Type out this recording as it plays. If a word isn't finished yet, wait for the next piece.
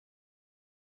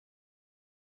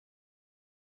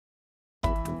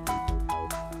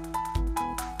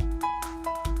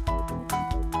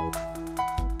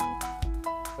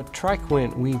At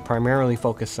TriQuint, we primarily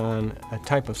focus on a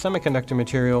type of semiconductor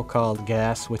material called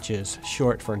GaAs, which is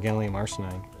short for gallium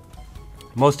arsenide.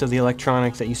 Most of the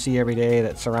electronics that you see every day,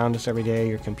 that surround us every day,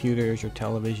 your computers, your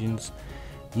televisions,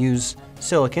 use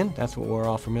silicon. That's what we're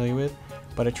all familiar with.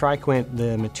 But at TriQuint,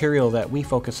 the material that we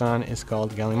focus on is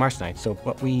called gallium arsenide. So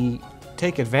what we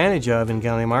take advantage of in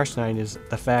gallium arsenide is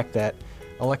the fact that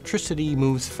electricity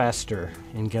moves faster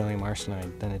in gallium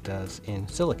arsenide than it does in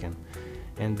silicon.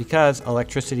 And because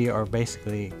electricity, or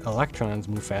basically electrons,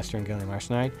 move faster in gallium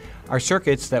arsenide, our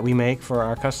circuits that we make for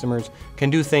our customers can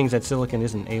do things that silicon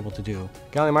isn't able to do.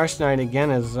 Gallium arsenide,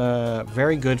 again, is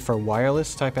very good for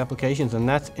wireless type applications, and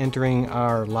that's entering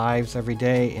our lives every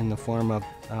day in the form of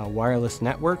wireless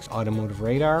networks, automotive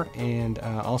radar, and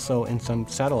also in some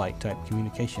satellite type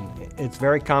communication. It's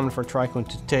very common for TriQuint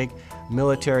to take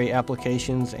military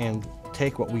applications and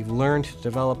take what we've learned to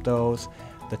develop those,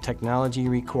 the technology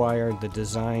required, the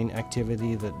design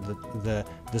activity, the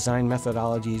design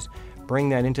methodologies, bring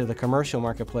that into the commercial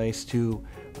marketplace to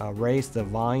raise the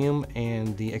volume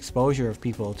and the exposure of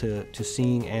people to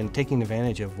seeing and taking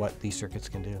advantage of what these circuits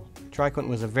can do. TriQuint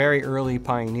was a very early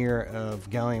pioneer of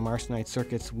gallium arsenide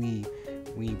circuits. We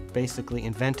basically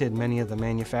invented many of the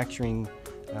manufacturing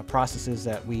processes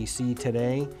that we see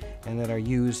today and that are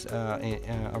used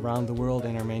around the world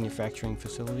in our manufacturing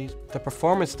facilities. The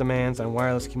performance demands on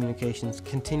wireless communications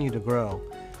continue to grow.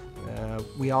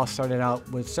 We all started out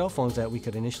with cell phones that we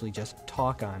could initially just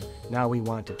talk on. Now we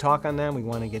want to talk on them, we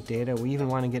want to get data, we even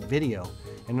want to get video.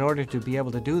 And in order to be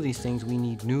able to do these things, we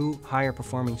need new, higher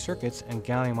performing circuits, and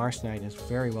gallium arsenide is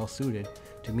very well suited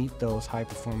to meet those high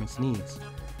performance needs.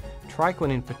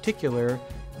 TriQuint in particular,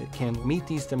 it can meet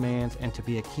these demands and to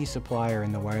be a key supplier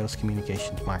in the wireless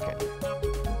communications market.